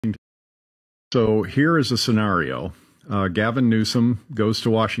So here is a scenario. Gavin Newsom goes to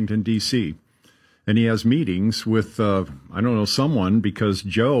Washington, D.C., and he has meetings with, I don't know, someone, because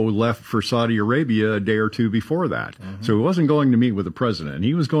Joe left for Saudi Arabia a day or two before that. So he wasn't going to meet with the president.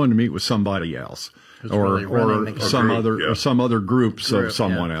 He was going to meet with somebody else or some other groups of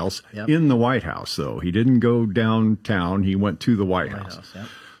someone else in the White House, though. He didn't go downtown. He went to the White House.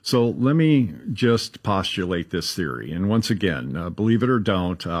 So let me just postulate this theory. And once again, believe it or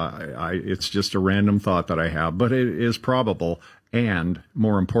don't, it's just a random thought that I have, but it is probable. And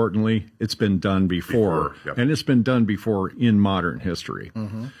more importantly, it's been done before. And it's been done before in modern history.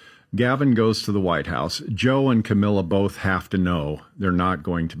 Gavin goes to the White House. Joe and Camilla both have to know they're not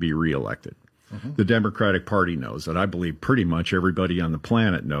going to be reelected. The Democratic Party knows it. I believe pretty much everybody on the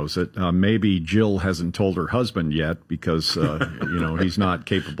planet knows it. Maybe Jill hasn't told her husband yet because, you know, he's not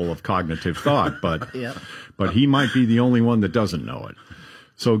capable of cognitive thought, but he might be the only one that doesn't know it.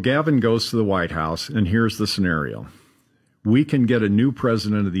 So Gavin goes to the White House, and here's the scenario. We can get a new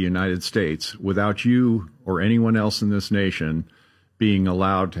president of the United States without you or anyone else in this nation being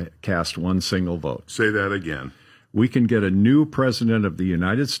allowed to cast one single vote. Say that again. We can get a new president of the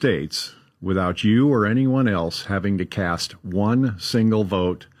United States without you or anyone else having to cast one single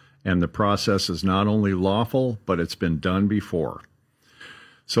vote, and the process is not only lawful, but it's been done before.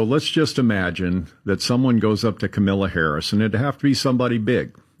 So let's just imagine that someone goes up to Camilla Harris, and it'd have to be somebody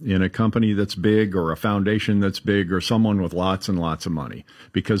big in a company that's big or a foundation that's big or someone with lots and lots of money,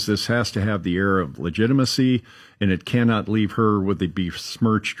 because this has to have the air of legitimacy, and it cannot leave her with the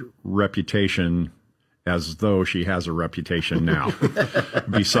besmirched reputation as though she has a reputation now,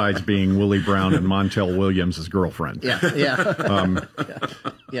 besides being Willie Brown and Montel Williams' girlfriend.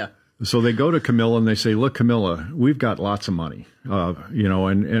 So they go to Camilla and they say, look, Camilla, we've got lots of money, you know,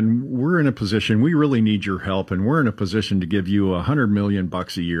 and we're in a position, we really need your help, and we're in a position to give you $100 million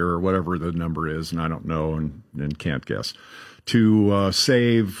a year or whatever the number is, and I don't know and can't guess, to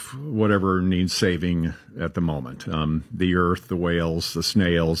save whatever needs saving at the moment. The earth, the whales, the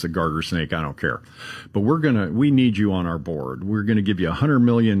snails, the garter snake, I don't care. But we need you on our board. We're going to give you $100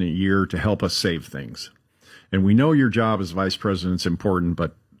 million a year to help us save things. And we know your job as vice president's important,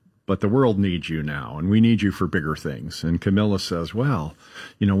 but the world needs you now, and we need you for bigger things. And Camilla says, well,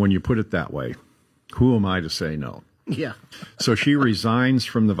 you know, when you put it that way, who am I to say no? So she resigns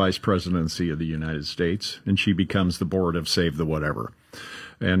from the vice presidency of the United States, and she becomes the board of Save the Whatever.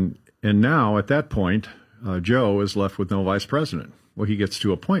 And now, at that point, Joe is left with no vice president. Well, he gets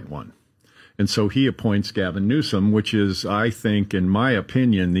to appoint one. And so he appoints Gavin Newsom, which is, I think, in my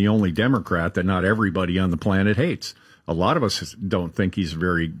opinion, the only Democrat that not everybody on the planet hates. A lot of us don't think he's a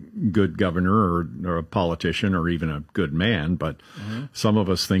very good governor or a politician or even a good man, but some of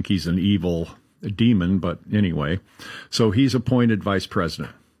us think he's an evil demon. But anyway, so he's appointed vice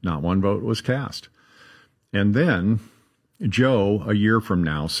president. Not one vote was cast. And then Joe, a year from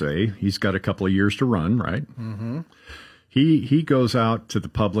now, say, he's got a couple of years to run, right? He goes out to the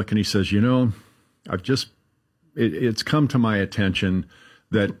public and he says, you know, it's come to my attention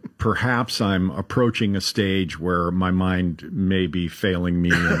that perhaps I'm approaching a stage where my mind may be failing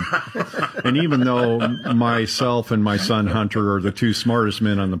me. And even though myself and my son Hunter are the two smartest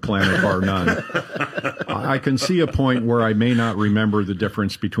men on the planet, bar none, I can see a point where I may not remember the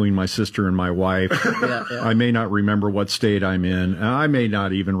difference between my sister and my wife. I may not remember what state I'm in. And I may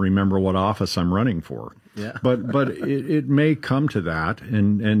not even remember what office I'm running for. But it may come to that,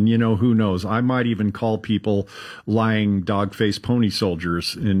 and you know, who knows? I might even call people lying dog-faced pony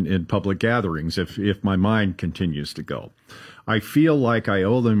soldiers in public gatherings if my mind continues to go. I feel like I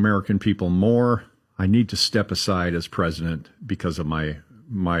owe the American people more. I need to step aside as president because of my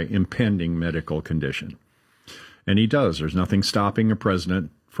impending medical condition. And he does. There's nothing stopping a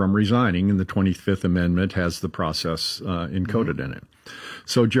president from resigning, and the 25th Amendment has the process encoded in it.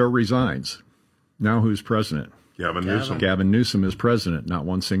 So Joe resigns. Now who's president? Gavin Newsom. Gavin Newsom is president. Not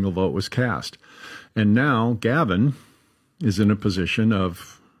one single vote was cast. And now Gavin is in a position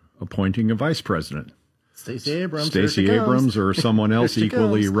of appointing a vice president. Stacey Abrams. Stacey Abrams or someone else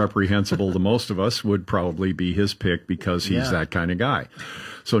equally reprehensible to most of us would probably be his pick because he's that kind of guy.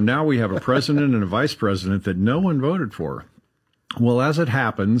 So now we have a president and a vice president that no one voted for. Well, as it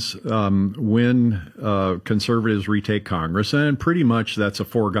happens, when conservatives retake Congress, and pretty much that's a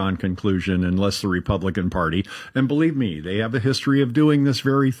foregone conclusion unless the Republican Party, and believe me, they have a history of doing this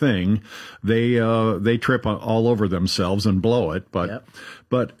very thing, they trip all over themselves and blow it. But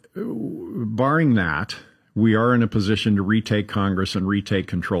barring that, we are in a position to retake Congress and retake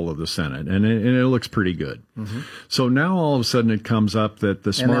control of the Senate, and it looks pretty good. So now all of a sudden it comes up that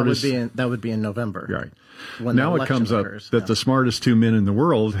the smartest that would be in November, right? When now it comes up that the smartest two men in the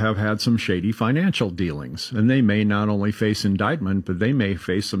world have had some shady financial dealings, and they may not only face indictment, but they may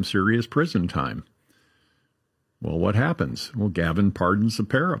face some serious prison time. Well, what happens? Well, Gavin pardons the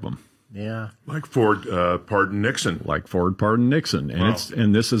pair of them. Yeah, like Ford pardoned Nixon. Like Ford pardoned Nixon, and Wow.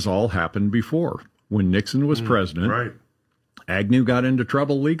 and this has all happened before. When Nixon was president, Right. Agnew got into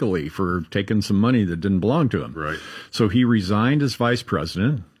trouble legally for taking some money that didn't belong to him. Right. So he resigned as vice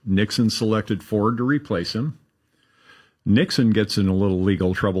president. Nixon selected Ford to replace him. Nixon gets in a little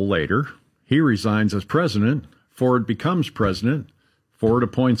legal trouble later. He resigns as president. Ford becomes president. Ford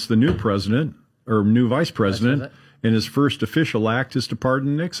appoints the new president or new vice president, and his first official act is to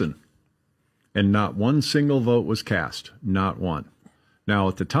pardon Nixon. And not one single vote was cast. Not one. Now,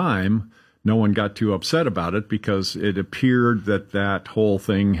 at the time, no one got too upset about it because it appeared that that whole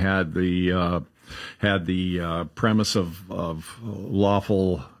thing had the premise of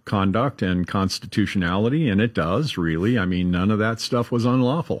lawful conduct and constitutionality, and it does, really. I mean, none of that stuff was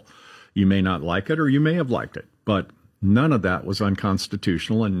unlawful. You may not like it, or you may have liked it, but none of that was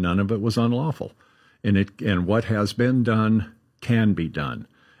unconstitutional, and none of it was unlawful. And what has been done can be done.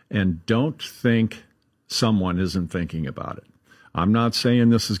 And don't think someone isn't thinking about it. I'm not saying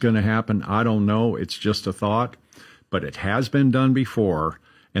this is going to happen. I don't know. It's just a thought. But it has been done before,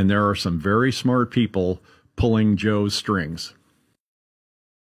 and there are some very smart people pulling Joe's strings.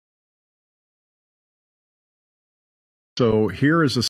 So here is a